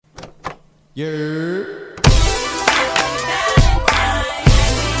Yeah.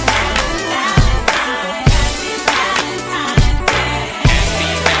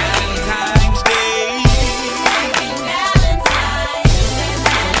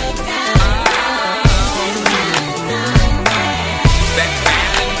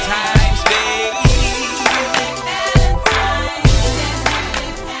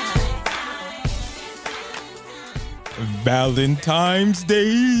 Valentine's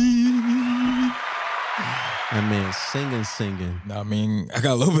Day. That man singing. I mean, I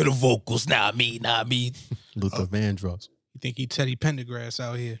got a little bit of vocals. Not me. Luther Vandross. You think he Teddy Pendergrass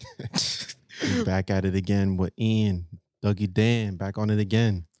out here? He's back at it again with Ian, Dougie Dan, back on it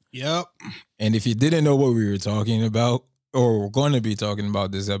again. Yep. And if you didn't know what we were talking about, or we're going to be talking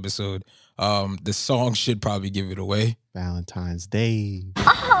about this episode, the song should probably give it away. Valentine's Day.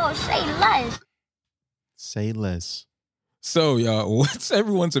 Oh, say less. Say less. So, y'all, what's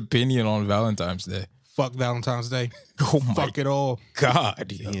everyone's opinion on Valentine's Day? Fuck Valentine's Day. Oh my Fuck it all.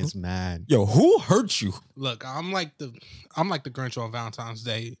 God, He yo. is mad. Yo, who hurt you? Look, I'm like the Grinch on Valentine's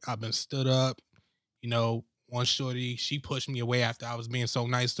Day. I've been stood up. You know, one shorty, she pushed me away after I was being so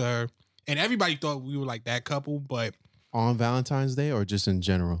nice to her. And everybody thought we were like that couple, but On Valentine's Day or just in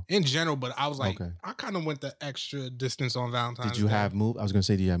general? in general, but I was like, Okay. I kind of went the extra distance on Valentine's Did you Day. have moves? I was going to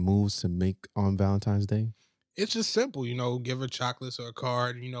say, do you have moves to make on Valentine's Day? It's just simple, you know, give her chocolates or a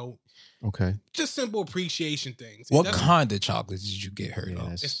card, you know, Okay. just simple appreciation things. It What doesn't- kind of chocolates did you get her, though?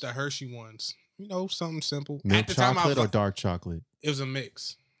 Yes. It's the Hershey ones. You know, something simple. Milk At the time, I chocolate was or like, dark chocolate? it was a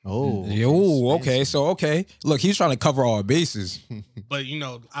mix. Oh. Yo, okay. fancy. So, okay. Look, he's trying to cover all bases. But, you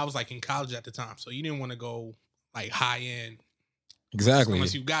know, I was like in college at the time, so you didn't want to go like high end. Exactly.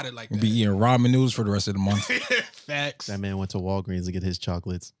 Unless you got it like Be that. eating ramen noodles for the rest of the month. Facts. That man went to Walgreens to get his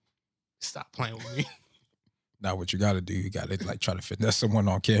chocolates. Stop playing with me. Now, what you got to do, you got to like try to finesse someone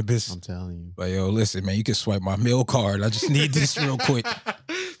on campus. I'm telling you. But yo, listen, man, you can swipe my meal card. I just need this real quick.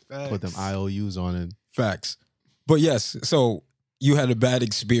 Put them IOUs on it. Facts. But yes, so you had a bad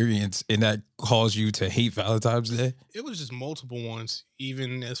experience and that caused you to hate Valentine's Day? It was just multiple ones,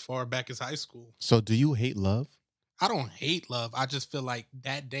 even as far back as high school. So do you hate love? I don't hate love. I just feel like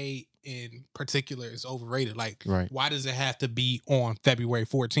that day in particular is overrated. Like, Right. why does it have to be on February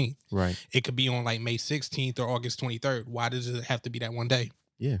 14th? Right. It could be on like May 16th or August 23rd. Why does it have to be that one day?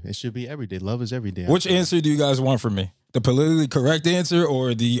 Yeah, it should be every day. Love is every day. Which answer do you guys want from me? The politically correct answer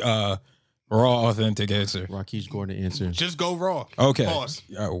or the raw, authentic answer? Rakesh Gordon answer. Just go raw. Okay. Pause.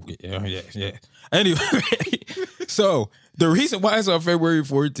 Yeah. Anyway, so the reason why it's on February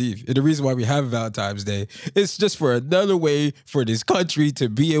 14th and the reason why we have Valentine's Day is just for another way for this country to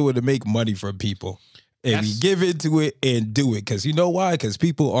be able to make money from people. And we give into it and do it. Because you know why? Because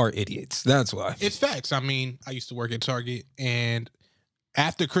people are idiots. That's why. It's facts. I mean, I used to work at Target, and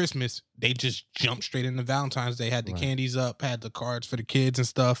after Christmas, they just jumped straight into Valentine's Day. Had the Right. candies up, had the cards for the kids and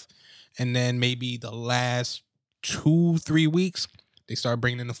stuff. And then maybe the last 2-3 weeks, they started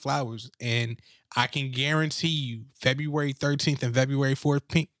bringing in the flowers. And I can guarantee you, February 13th and February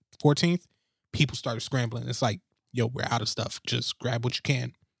 14th, people started scrambling. It's like, yo, we're out of stuff. Just grab what you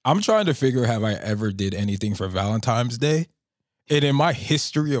can. I'm trying to figure have I ever did anything for Valentine's Day. And in my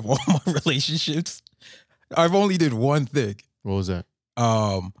history of all my relationships, I've only did one thing. What was that?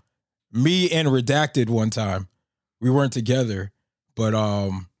 Me and Redacted one time. We weren't together, but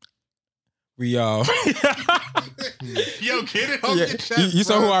we Yo, get it off yeah, your chest, you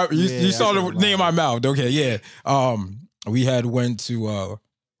saw who I you, Yeah, you saw I the saw name that. I mouthed. Okay, yeah. We had went to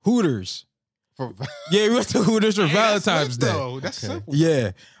Hooters. For, Yeah, we went to Hooters for Hey, that's Valentine's lit, Day. though. That's Okay. simple.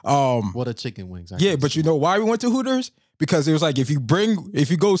 Yeah. what are chicken wings? I Yeah, can but see. you know why we went to Hooters? Because it was like if you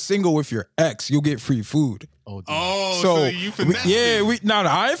go single with your ex, you'll get free food. Oh, dear. Oh, so, you finessed it.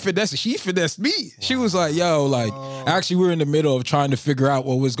 I ain't finessed. She finessed me. She was like, "Yo, like, Oh. actually, we were in the middle of trying to figure out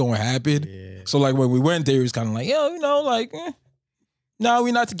what was going to happen." Yeah. So, like, when we went there, it was kind of like, "Yo, you know, like, no,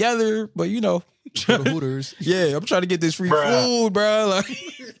 we're not together, but you know, Go to Hooters. yeah, I'm trying to get this free food, bro." Like,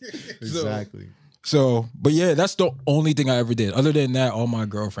 Exactly. so, but yeah, that's the only thing I ever did. Other than that, all my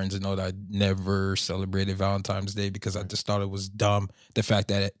girlfriends know that I never celebrated Valentine's Day because I just thought it was dumb. The fact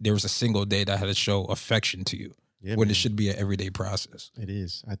that there was a single day that had to show affection to you Yeah, when man. it should be an everyday process. It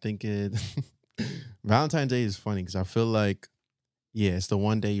is. I think it. Valentine's Day is funny because I feel like, yeah, it's the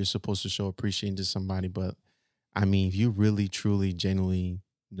one day you're supposed to show appreciation to somebody. But I mean, if you really, truly, genuinely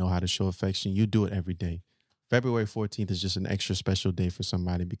know how to show affection, you do it every day. February 14th is just an extra special day for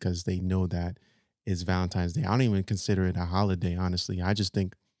somebody because they know that it's Valentine's Day. I don't even consider it a holiday, honestly. I just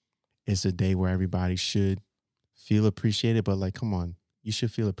think it's a day where everybody should feel appreciated. But like, come on, you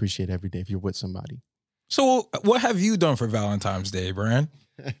should feel appreciated every day if you're with somebody. So, what have you done for Valentine's Day, Brian?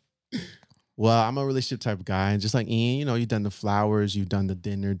 Well, I'm a relationship type of guy. And just like Ian, you know, you've done the flowers, you've done the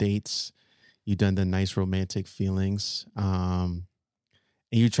dinner dates, you've done the nice romantic feelings. And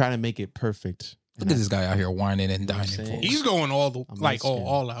you try to make it perfect. Look at this guy out here whining and You know what I'm dining for saying? us. He's going all I'm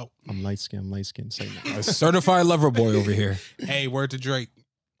all out. I'm light skinned. Say no. A certified lover boy over here. Hey, word to Drake.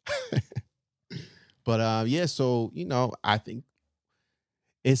 But yeah, so you know, I think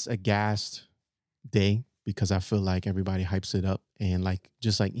it's a gassed day because I feel like everybody hypes it up. And like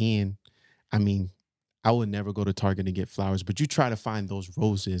just like Ian, I mean, I would never go to Target to get flowers, but you try to find those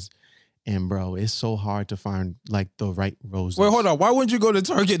roses. And bro, it's so hard to find like the right roses. Wait, hold on. Why wouldn't you go to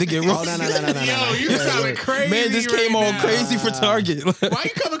Target to get Oh, roses? no. Yo, you Wait, sounding wait. crazy. Man just came right on now. crazy for Target. Why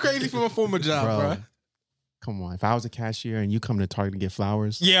you coming crazy from a former job, Bro, bro? come on. If I was a cashier and you come to Target to get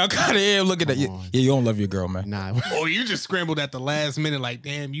flowers, Yeah, I kind of am looking at you. Come on. Yeah, you don't love your girl, man. nah. Or you just scrambled at the last minute, like,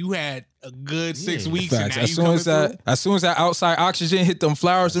 damn, you had a good 6 Yeah. weeks, Facts. and now As you soon coming as through? as soon as that outside oxygen hit them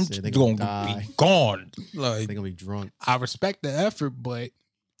flowers, them That's it. They gonna gonna be die. gone. They're Like gonna be drunk. I respect the effort, but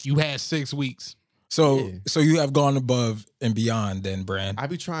you had 6 weeks. so, Yeah. so you have gone above and beyond, then, Brand. I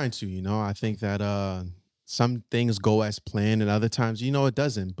be trying to, you know. I think that some things go as planned and other times, you know, it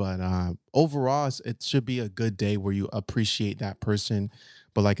doesn't. But overall, it should be a good day where you appreciate that person.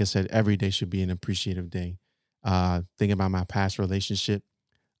 But like I said, every day should be an appreciative day. Thinking about my past relationship,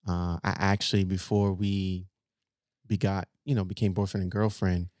 I actually before we became boyfriend and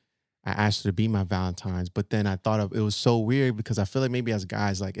girlfriend, I asked her to be my Valentine's. But then I thought it was so weird because I feel like maybe as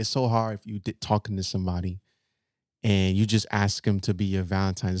guys, like it's so hard if you talking to somebody and you just ask them to be your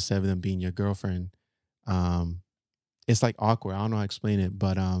Valentine instead of them being your girlfriend. It's like awkward. I don't know how to explain it,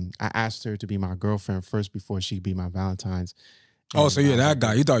 but I asked her to be my girlfriend first before she'd be my Valentine's. Oh, And so you're I was that like,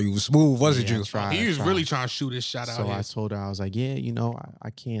 guy. You thought you was smooth, wasn't yeah, you? I tried, He I was tried. really trying to shoot his shot So out I here. told her, I was like, yeah, you know, I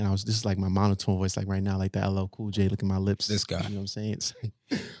can't. This is like my monotone voice, like right now, like the LL Cool J. Look at my lips. This guy. You know what I'm saying?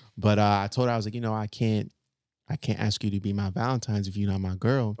 But I told her, I was like, you know, I can't ask you to be my Valentine's if you're not my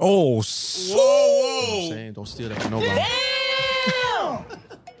girl. Oh, You know what I'm Whoa! saying? Don't steal that from nobody.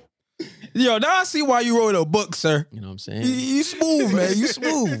 yo, now I see why you wrote a book, sir. You know what I'm You, saying? you smooth, man. You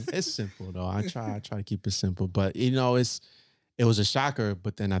smooth. It's simple though. I try to keep it simple. But you know, it was a shocker,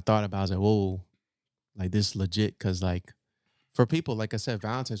 but then I thought about it, I was like, whoa, like this legit. Cause like for people, like I said,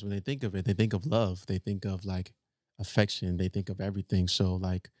 Valentine's, when they think of it, they think of love. They think of like affection. They think of everything. So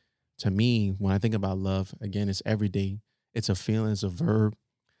like to me, when I think about love, again, it's every day. It's a feeling, it's a verb.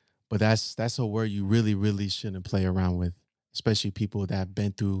 But that's a word you really, really shouldn't play around with, especially people that have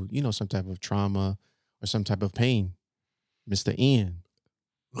been through, you know, some type of trauma or some type of pain. Mr. Ian.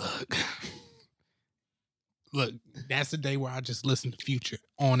 Look, that's the day where I just listen to Future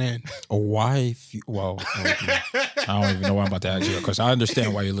on in. Why? Well, I don't even know why I'm about to ask you because I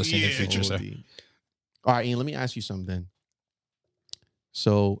understand why you're listening to Yeah. Future, sir. OD. All right, Ian, let me ask you something then.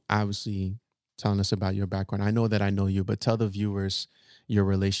 So obviously telling us about your background. I know that I know you, but tell the viewers your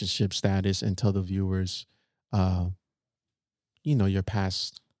relationship status and tell the viewers your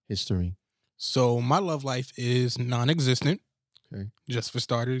past history. So my love life is non-existent. Okay. Just for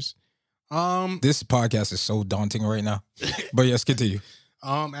starters. This podcast is so daunting right now. But yes, continue.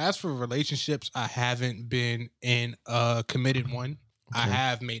 As for relationships, I haven't been in a committed one. I Okay.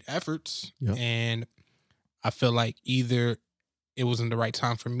 have made efforts, Yep. and I feel like either it wasn't the right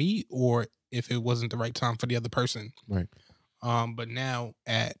time for me or if it wasn't the right time for the other person. Right. But now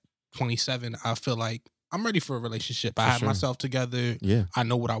at 27, I feel like I'm ready for a relationship. I For have sure. myself together. Yeah. I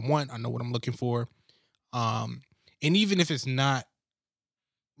know what I want. I know what I'm looking for. And even if it's not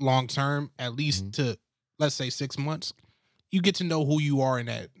long term, at least Mhm. to let's say 6 months, you get to know who you are in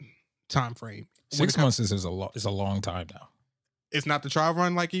that time frame. 6 months is a long time now. It's not the trial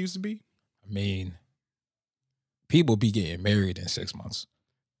run like it used to be. I mean, people be getting married in 6 months.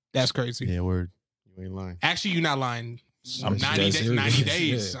 That's crazy. Yeah, word. You ain't lying. Actually, you're not lying. I'm 90 dead days, serious. 90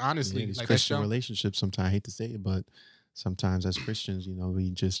 days, Yeah. honestly. Yeah, these like that's Christian young. relationships, sometimes I hate to say it, but sometimes as Christians, we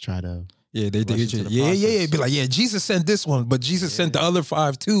just try to Yeah, they Rush into the yeah. process. Be like, yeah, Jesus sent this one, but Jesus sent the other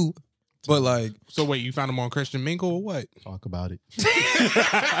 5 too. But like, So wait, you found them on Christian Mingle or what? talk about it.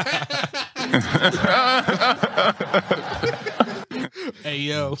 Hey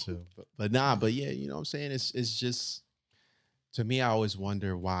yo. Chill. But yeah, you know what I'm saying? It's just, to me, I always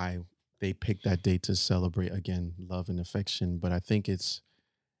wonder why they pick that day to celebrate, again, love and affection. But I think it's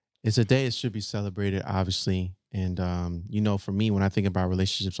a day it should be celebrated, obviously. And, for me, when I think about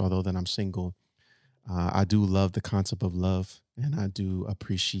relationships, although that I'm single, I do love the concept of love, and I do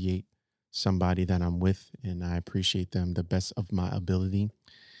appreciate somebody that I'm with, and I appreciate them the best of my ability.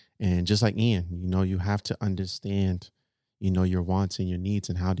 And just like Ian, you have to understand, your wants and your needs,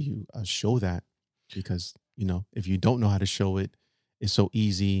 and how do you show that? Because, if you don't know how to show it, it's so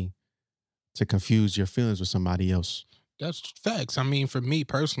easy to confuse your feelings with somebody else. That's facts. I mean, for me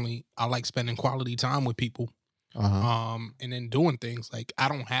personally, I like spending quality time with people. And then doing things like I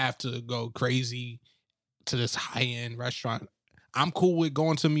don't have to go crazy to this high end restaurant. I'm cool with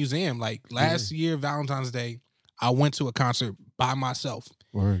going to a museum. Like last year, Valentine's Day, I went to a concert by myself.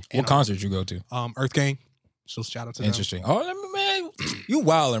 Word. What concert you go to? Earth Gang. So shout out to them. Interesting. Oh, man, you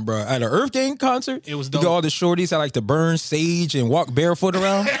wildin', bro. At an Earth Gang concert, It was you dope. got all the shorties that like to burn sage and walk barefoot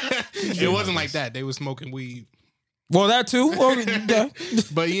around. It wasn't like that. They were smoking weed. Well, that too. Well, yeah.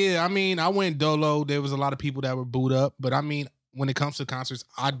 But yeah, I mean, I went dolo. There was a lot of people that were booed up. But I mean, when it comes to concerts,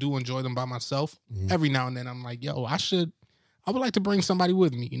 I do enjoy them by myself. Every now and then I'm like, yo, I would like to bring somebody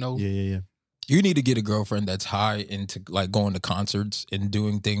with me, you know? Yeah. You need to get a girlfriend that's high into like going to concerts and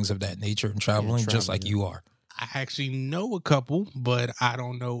doing things of that nature and traveling, just like you are. I actually know a couple, but I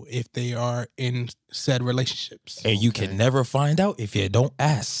don't know if they are in said relationships. And you can never find out if you don't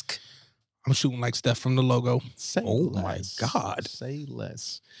ask. I'm shooting like Steph from the logo. Say Oh less. my God. Say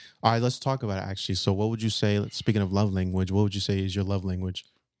less. All right, let's talk about it actually. So what would you say, speaking of love language, what would you say is your love language?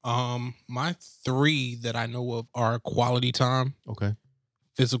 My 3 that I know of are quality time, Okay.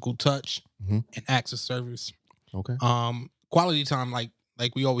 physical touch, Mhm. and acts of service. Okay. Quality time, like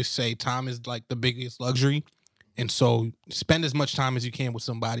we always say, time is like the biggest luxury. And so spend as much time as you can with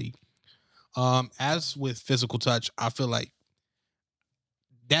somebody. As with physical touch, I feel like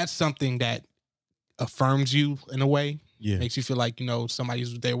that's something that affirms you in a way. Yeah. Makes you feel like, you know,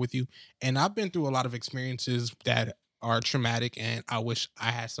 somebody's there with you. And I've been through a lot of experiences that are traumatic, and I wish I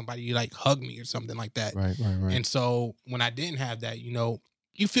had somebody like hug me or something like that. Right. And so when I didn't have that, you know,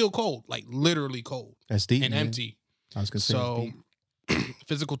 you feel cold, like literally cold That's deep. and man. empty. I was gonna say So it's deep.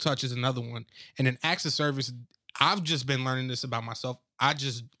 physical touch is another one. And then acts of service, I've just been learning this about myself. I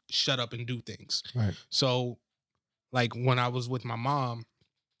just shut up and do things. Right. So like when I was with my mom,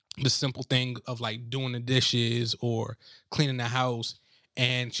 the simple thing of like doing the dishes or cleaning the house,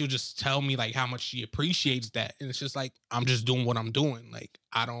 and she'll just tell me like how much she appreciates that. And it's just like, I'm just doing what I'm doing. Like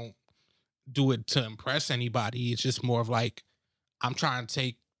I don't do it to impress anybody. It's just more of like, I'm trying to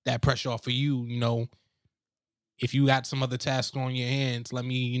take that pressure off of you. You know, if you got some other tasks on your hands, let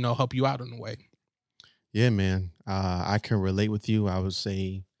me, you know, help you out in a way. Yeah, man. I can relate with you. I would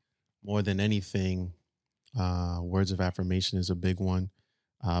say more than anything, words of affirmation is a big one.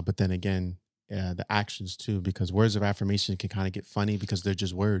 But then again, the actions too, because words of affirmation can kind of get funny because they're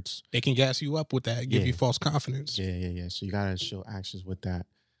just words. They can gas you up with that, give you false confidence. Yeah. So you gotta show actions with that.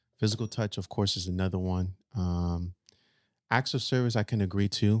 Physical touch, of course, is another one. Acts of service, I can agree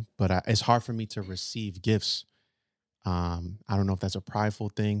to, but it's hard for me to receive gifts. I don't know if that's a prideful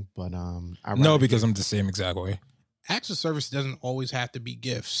thing, but No, because I'm the same exact way. Acts of service doesn't always have to be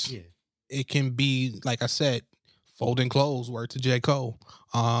gifts. yeah, It can be, like I said, folding clothes, word to J. Cole,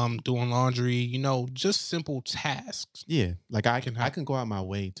 doing laundry, you know, just simple tasks. yeah. Like I Can can help. go out my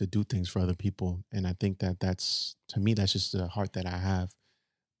way to do things for other people, and I think that's to me that's just the heart that I have.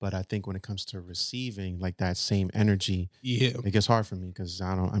 But I think when it comes to receiving like that same energy, Yeah. it gets hard for me because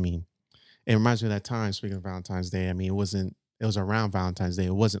it reminds me of that time, speaking of Valentine's Day. I mean, it was around Valentine's Day.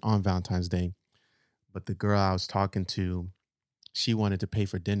 It wasn't on Valentine's Day. But the girl I was talking to, she wanted to pay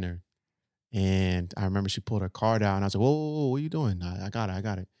for dinner. And I remember she pulled her card out and I was like, whoa, what are you doing? I got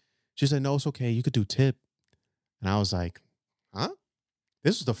it. She said, no, it's okay. You could do tip. And I was like, huh?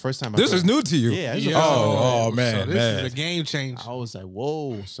 This was the first time This is new to you. Yeah. This Yo, was the first time Oh, man, so this man. is a game change. I was like,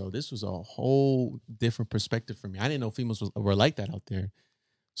 whoa. So this was a whole different perspective for me. I didn't know females were like that out there.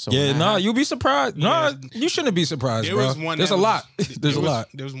 So Yeah, when I nah, had- you'll be surprised. Nah, Yeah. you shouldn't be surprised, There bro. was one. There's that a lot. was- There's a there was- lot.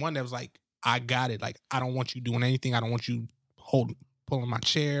 There was one that was like, I got it. Like, I don't want you doing anything. I don't want you pulling my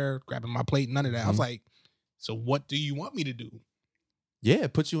chair, grabbing my plate, none of that. I was Mhm. like, so what do you want me to do? Yeah,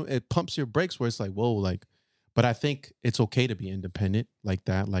 it pumps your brakes where it's like, whoa, like, but I think it's okay to be independent like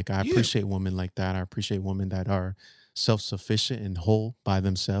that. Like, I Yeah. appreciate women like that. I appreciate women that are self-sufficient and whole by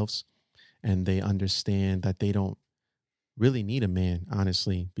themselves. And they understand that they don't really need a man,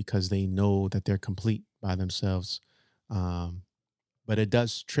 honestly, because they know that they're complete by themselves. But it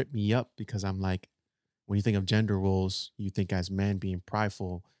does trip me up because I'm like, when you think of gender roles, you think as men being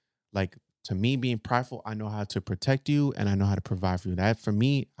prideful. Like, to me, being prideful, I know how to protect you and I know how to provide for you. That for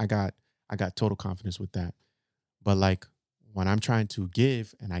me, I got total confidence with that. But like when I'm trying to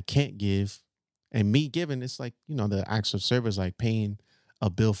give and I can't give, and me giving, it's like, you know, the acts of service, like paying a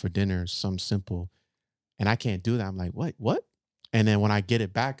bill for dinner, some simple, and I can't do that. I'm like, what? And then when I get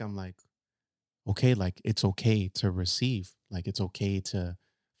it back, I'm like, okay, like it's okay to receive, like it's okay to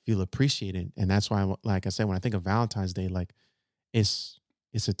feel appreciated. And that's why, like I said, when I think of Valentine's Day, like it's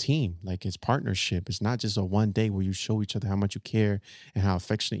it's a team, like it's partnership. It's not just a one day where you show each other how much you care and how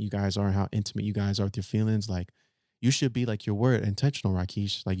affectionate you guys are and how intimate you guys are with your feelings. Like you should be, like your word, intentional,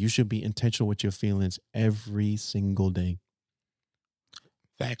 Rakesh. Like you should be intentional with your feelings every single day.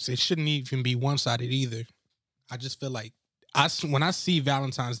 Facts. It shouldn't even be one-sided either. I just feel like when I see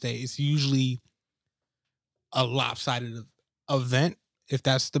Valentine's Day, it's usually a lopsided event, if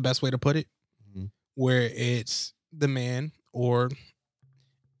that's the best way to put it, where it's the man, or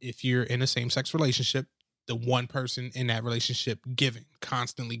if you're in a same-sex relationship, the one person in that relationship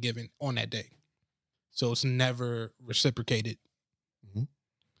constantly giving on that day. So it's never reciprocated.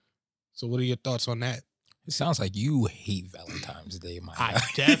 So what are your thoughts on that? It sounds like you hate Valentine's Day, my guy. I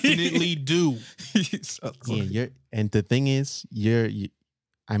definitely do. Yeah, and the thing is, you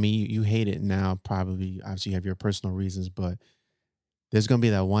hate it now. Probably, obviously, you have your personal reasons, but there's gonna be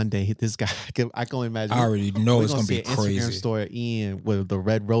that one day. This guy, I can only imagine. I already know it's gonna see be an crazy. Instagram story, Ian, with the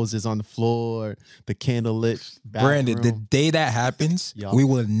red roses on the floor, the candle lit Brandon, the bathroom. day that happens, Yup. we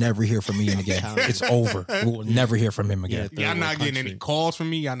will never hear from Ian again. It's over. We will never hear from him again. Yeah, Y'all not getting country. any calls from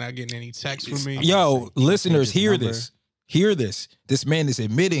me. Y'all not getting any texts from me. Yo, listeners, his hear number. this. Hear this. This man is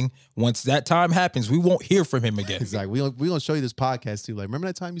admitting once that time happens, we won't hear from him again. Exactly. We gonna show you this podcast too. Like, remember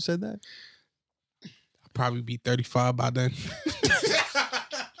that time you said that? I'll probably be 35 by then.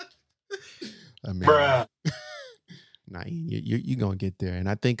 I mean, nah, you gonna get there. And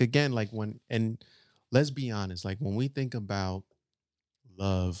I think again, like let's be honest, like when we think about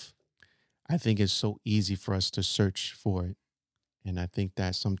love, I think it's so easy for us to search for it. And I think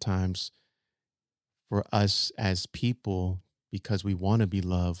that sometimes for us as people, because we want to be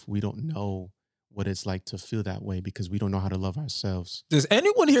loved, we don't know what it's like to feel that way because we don't know how to love ourselves. Does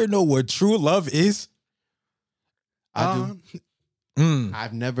anyone here know what true love is? I do.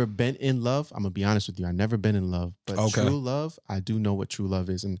 I've never been in love. I'm gonna be honest with you. I've never been in love, but Okay. true love, I do know what true love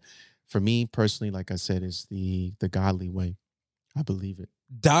is. And for me personally, like I said, is the godly way. I believe it.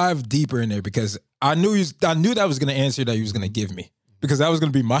 Dive deeper in there because I knew that was going to answer that you was going to give me because that was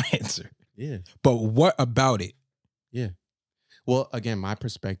going to be my answer. Yeah. But what about it? Yeah. Well, again, my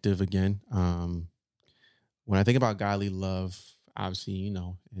perspective again, when I think about godly love, obviously, you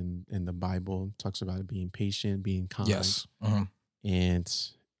know, in the Bible, it talks about it being patient, being kind. Yes. And,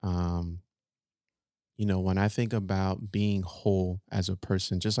 you know, when I think about being whole as a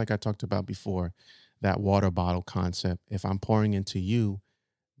person, just like I talked about before, that water bottle concept, if I'm pouring into you,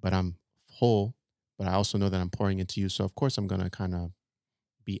 but I'm whole, but I also know that I'm pouring into you. So, of course, I'm going to kind of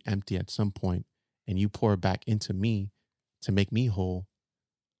be empty at some point, and you pour back into me to make me whole.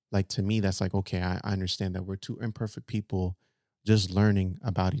 Like, to me, that's like, okay, I understand that we're two imperfect people just learning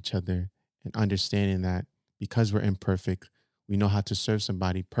about each other and understanding that because we're imperfect, we know how to serve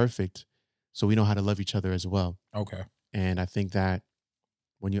somebody perfect. So we know how to love each other as well. Okay. And I think that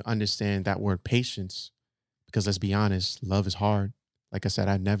when you understand that word patience, because let's be honest, love is hard. Like I said,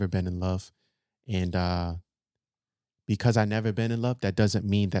 I've never been in love. And because I've never been in love, that doesn't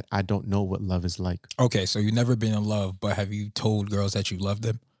mean that I don't know what love is like. Okay. So you've never been in love, but have you told girls that you love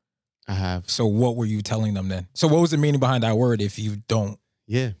them? I have. So what were you telling them then? So what was the meaning behind that word if you don't?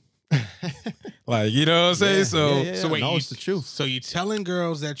 Yeah. Like, you know what I'm saying? Yeah, So yeah, So wait, no, it's the truth. So you're telling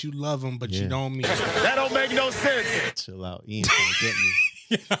girls that you love them, but you Yeah. don't mean it. That don't make no sense. Chill out. Ian's trying to get me.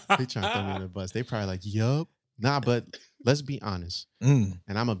 They trying to throw me in the bus. They probably like, yup. Nah, but let's be honest. And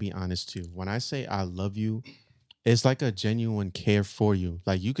I'm going to be honest too. When I say I love you, it's like a genuine care for you.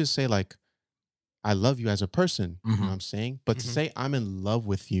 Like you could say like, I love you as a person. You know what I'm saying? But to say I'm in love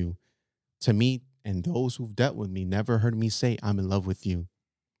with you, to me and those who've dealt with me never heard me say I'm in love with you.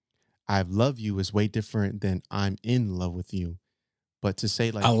 I love you is way different than I'm in love with you. But to say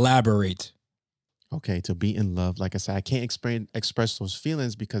like, elaborate. okay, to be in love, like I said, I can't express those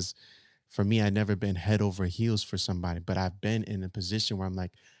feelings because for me, I've never been head over heels for somebody, but I've been in a position where I'm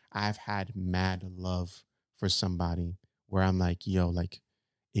like, I've had mad love for somebody where I'm like, yo, like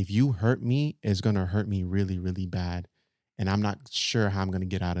if you hurt me, it's going to hurt me really, really bad. And I'm not sure how I'm going to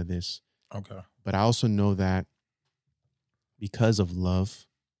get out of this. Okay. But I also know that because of love,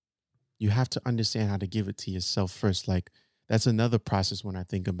 you have to understand how to give it to yourself first. Like that's another process when I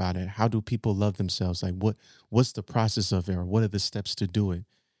think about it. How do people love themselves? Like what's the process of it, or what are the steps to do it?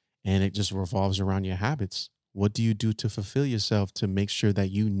 And it just revolves around your habits. What do you do to fulfill yourself to make sure that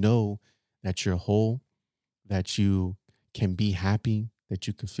you know that you're whole, that you can be happy, that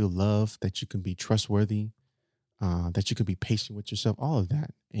you can feel love, that you can be trustworthy, that you can be patient with yourself, all of that.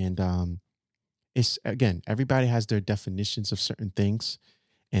 And it's, again, everybody has their definitions of certain things.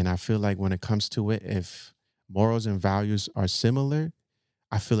 And I feel like when it comes to it, if morals and values are similar,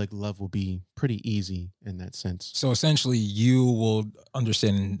 I feel like love will be pretty easy in that sense. So essentially, you will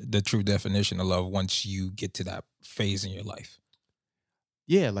understand the true definition of love once you get to that phase in your life.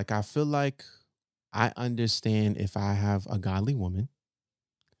 Yeah, like I feel like I understand if I have a godly woman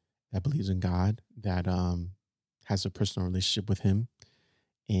that believes in God, that has a personal relationship with him,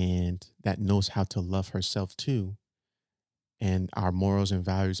 and that knows how to love herself too, and our morals and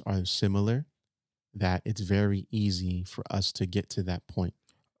values are similar, that it's very easy for us to get to that point.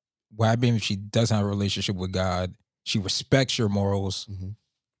 What happens if she doesn't have a relationship with God? She respects your morals, And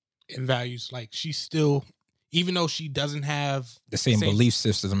values. Like she's still, even though she doesn't have the same belief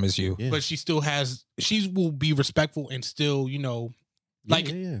system as you. Yeah. but she still has, she will be respectful and still, you know, like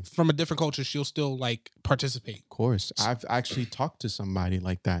yeah. from a different culture, she'll still like participate. Of course. I've actually talked to somebody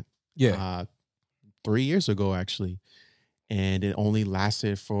like that Yeah. 3 years ago, actually. And it only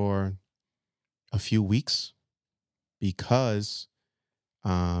lasted for a few weeks because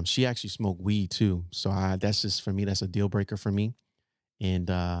she actually smoked weed too. So that's just, for me, that's a deal breaker for me. And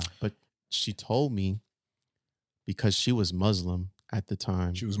but she told me, because she was Muslim at the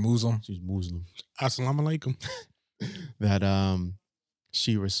time. She was Muslim. She was Muslim. Assalamu alaikum. That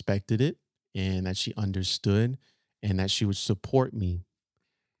she respected it and that she understood and that she would support me.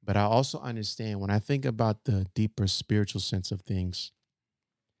 But I also understand, when I think about the deeper spiritual sense of things,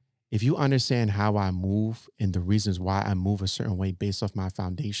 if you understand how I move and the reasons why I move a certain way based off my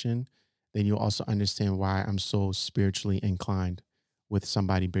foundation, then you'll also understand why I'm so spiritually inclined with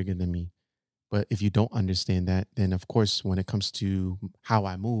somebody bigger than me. But if you don't understand that, then of course, when it comes to how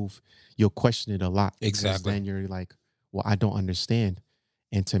I move, you'll question it a lot. because Exactly. Then you're like, well, I don't understand.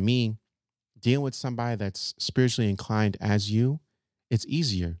 And to me, dealing with somebody that's spiritually inclined as you, it's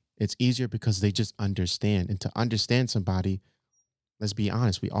easier. It's easier because they just understand. And to understand somebody, let's be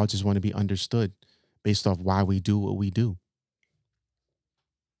honest, we all just want to be understood based off why we do what we do.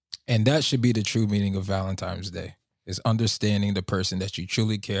 And that should be the true meaning of Valentine's Day, is understanding the person that you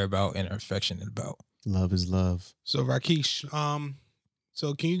truly care about and are affectionate about. Love is love. So Rakesh,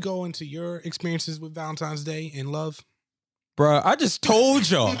 so can you go into your experiences with Valentine's Day and love? Bruh, I just told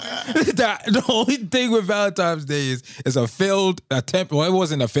y'all that the only thing with Valentine's Day is a failed attempt. Well, it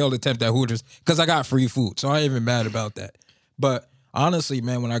wasn't a failed attempt at Hooters because I got free food. So I ain't even mad about that. But honestly,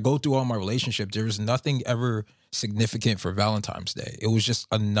 man, when I go through all my relationships, there was nothing ever significant for Valentine's Day. It was just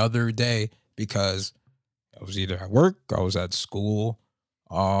another day because I was either at work, I was at school.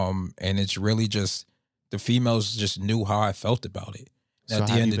 And it's really just the females just knew how I felt about it. So At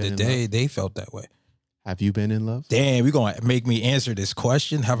the have end you of the been in day, love? they felt that way. Have you been in love? Damn, you're going to make me answer this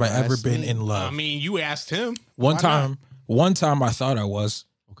question. Have I ever Ask been me. in love? I mean, you asked him. One Why time, not? one time I thought I was,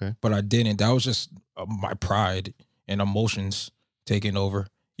 Okay. but I didn't. That was just my pride and emotions taking over.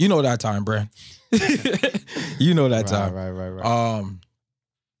 You know that time, Brand. You know that time. Right.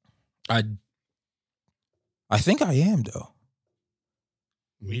 I think I am though.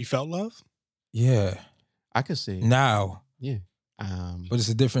 He felt love? Yeah. I could say, Now, yeah. but it's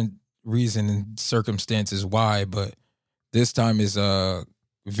a different reason and circumstances why. But this time is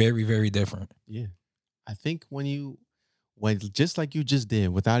very, very different. Yeah. I think when just like you just did,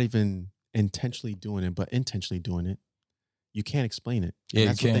 without even intentionally doing it, but intentionally doing it, you can't explain it. Yeah, And you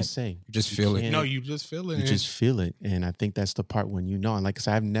that's what they can't. say. You just feel it. can't- No, you just feel it. You just feel it. And I think that's the part when you know. And like I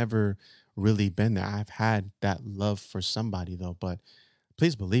said, I've never really been there. I've had that love for somebody though. But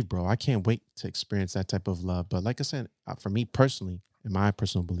please believe, bro, I can't wait to experience that type of love. But like I said, for me personally, in my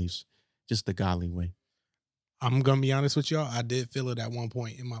personal beliefs, just the godly way. I'm gonna be honest with y'all. I did feel it at one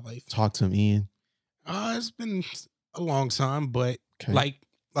point in my life. Talk to him, Ian. It's been a long time, but Okay. like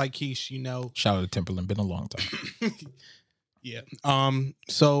Keish, you know, Shout out to Timberland. Been a long time. yeah.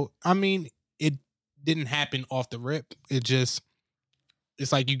 So I mean, it didn't happen off the rip. It's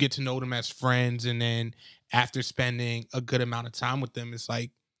like you get to know them as friends, and then after spending a good amount of time with them, it's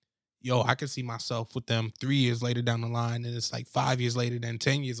like, yo, I can see myself with them 3 years later down the line, and it's like 5 years later, then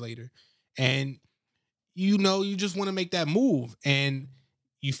 10 years later, and you know, you just want to make that move, and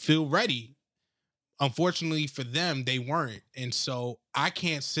you feel ready. Unfortunately for them, they weren't, and so I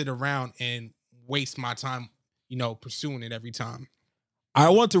can't sit around and waste my time, you know, pursuing it every time. I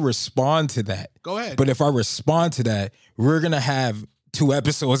want to respond to that. Go ahead. But if I respond to that, we're going to have 2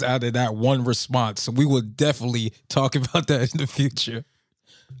 episodes out of that one response. So we will definitely talk about that in the future.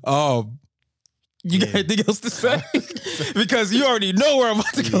 You got anything else to say? Because you already know where I'm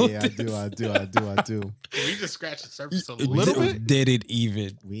about to go. Yeah, with this. I do. we just scratched the surface a Did- little bit. Did it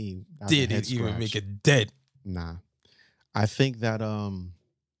even? That was a Did head it even scratch. make it dead? Nah. I think that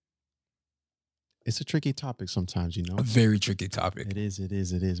it's a tricky topic sometimes, you know. A very tricky topic. It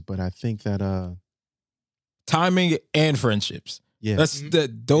is. But I think that Timing and friendships. Yeah, That's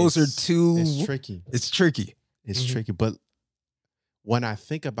that. Those are two. It's tricky. It's tricky. It's tricky. But when I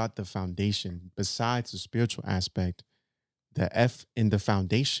think about the foundation, besides the spiritual aspect, the F in the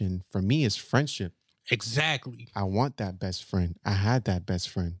foundation for me is friendship. Exactly. I want that best friend. I had that best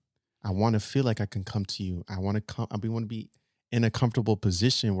friend. I want to feel like I can come to you. I want to come. I want to be in a comfortable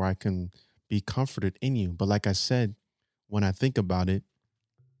position where I can be comforted in you. But like I said, when I think about it,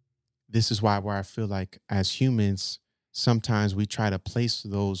 this is where I feel like as humans, sometimes we try to place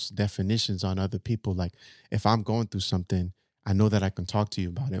those definitions on other people. Like if I'm going through something, I know that I can talk to you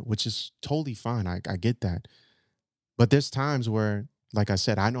about it, which is totally fine. I get that. But there's times where, like I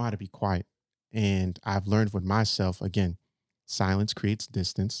said, I know how to be quiet. And I've learned with myself, again, silence creates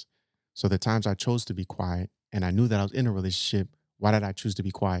distance. So the times I chose to be quiet and I knew that I was in a relationship, why did I choose to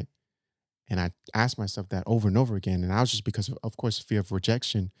be quiet? And I asked myself that over and over again. And I was just because of course, fear of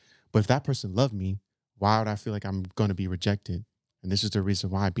rejection. But if that person loved me, why would I feel like I'm going to be rejected? And this is the reason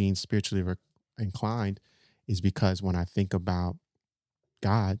why being spiritually inclined is because when I think about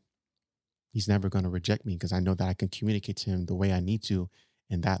God, he's never going to reject me because I know that I can communicate to him the way I need to.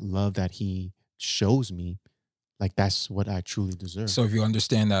 And that love that he shows me, like that's what I truly deserve. So if you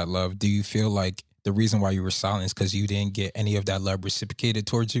understand that love, do you feel like the reason why you were silent is because you didn't get any of that love reciprocated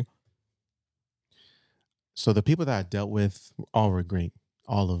towards you? So the people that I dealt with all were great.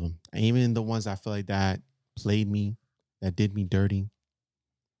 All of them. Even the ones I feel like that played me, that did me dirty,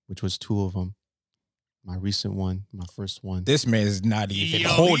 which was 2 of them. My recent one, my first one. This man is not even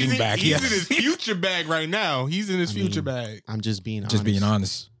holding back. He's in his future bag right now. He's in his future bag. I'm just being honest. Just being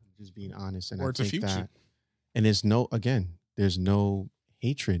honest. Just being honest. And Or I it's a think future. that, and there's no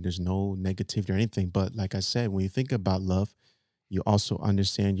hatred. There's no negativity or anything. But like I said, when you think about love, you also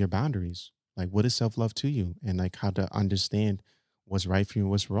understand your boundaries. Like what is self-love to you? And like how to understand what's right for you and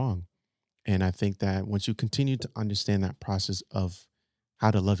what's wrong. And I think that once you continue to understand that process of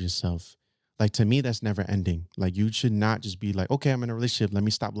how to love yourself, like to me, that's never ending. Like you should not just be like, okay, I'm in a relationship. Let me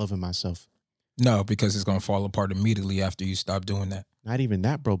stop loving myself. No, because it's going to fall apart immediately after you stop doing that. Not even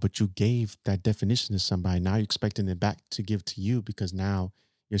that, bro, but you gave that definition to somebody. Now you're expecting it back to give to you because now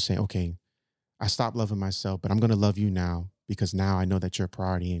you're saying, okay, I stopped loving myself, but I'm going to love you now because now I know that you're a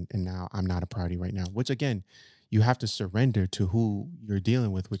priority and now I'm not a priority right now, which again, you have to surrender to who you're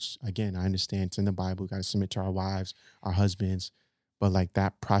dealing with, which again, I understand it's in the Bible. We got to submit to our wives, our husbands, but like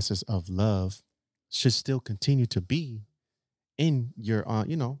that process of love should still continue to be in your,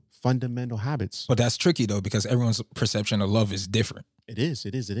 fundamental habits. But that's tricky though, because everyone's perception of love is different. It is.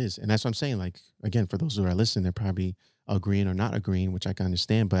 And that's what I'm saying. Like, again, for those who are listening, they're probably agreeing or not agreeing, which I can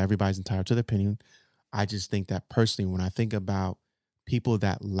understand, but everybody's entitled to their opinion. I just think that personally, when I think about people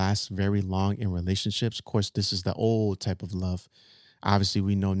that last very long in relationships, of course, this is the old type of love. Obviously,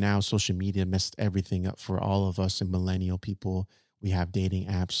 we know now social media messed everything up for all of us and millennial people. We have dating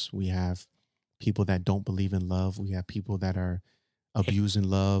apps. We have people that don't believe in love. We have people that are abusing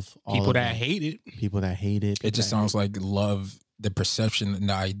love. People that hate it. People that hate it. It just sounds like love, the perception and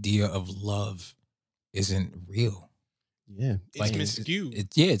the idea of love isn't real. Yeah. It's miscued.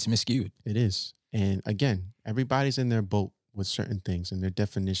 It's miscued. It is. And again, everybody's in their boat with certain things and their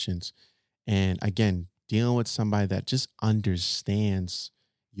definitions. And again, dealing with somebody that just understands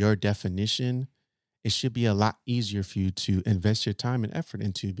your definition, it should be a lot easier for you to invest your time and effort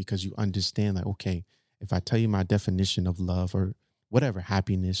into because you understand like, okay, if I tell you my definition of love or whatever,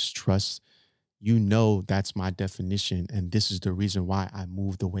 happiness, trust, you know that's my definition. And this is the reason why I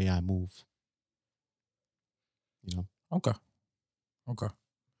move the way I move. You know? Okay.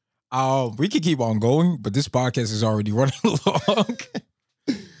 We could keep on going, but this podcast is already running long.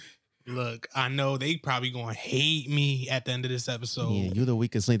 Look, I know they probably gonna hate me at the end of this episode. Yeah, you're the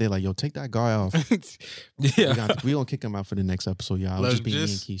weakest link. They're like, yo, take that guy off. Yeah. We gonna kick him out for the next episode, y'all. It'll Look, just be me and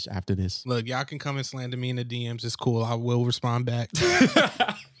Keish after this. Look, y'all can come and slander me in the DMs. It's cool. I will respond back.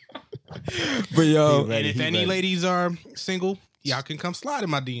 But yo, And if any ladies are single, y'all can come slide in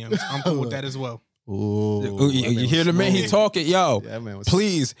my DMs. I'm cool with that as well. Ooh, you hear the man? He talking, yo. Yeah, man was-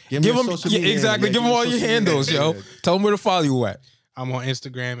 Please Give give me him your social media exactly. handle. Give him all your social handles, media. yo. Tell him where to follow you at. I'm on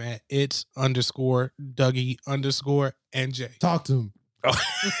Instagram at its_Dougie_NJ. Talk to him.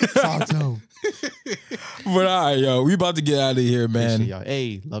 Talk to him. But all right, yo, we about to get out of here, man. Appreciate y'all.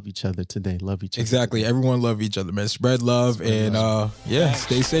 Hey, love each other today. Love each other. Exactly. Today. Everyone love each other, man. Spread love and love.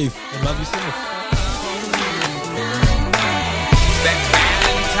 stay safe. Love yourself.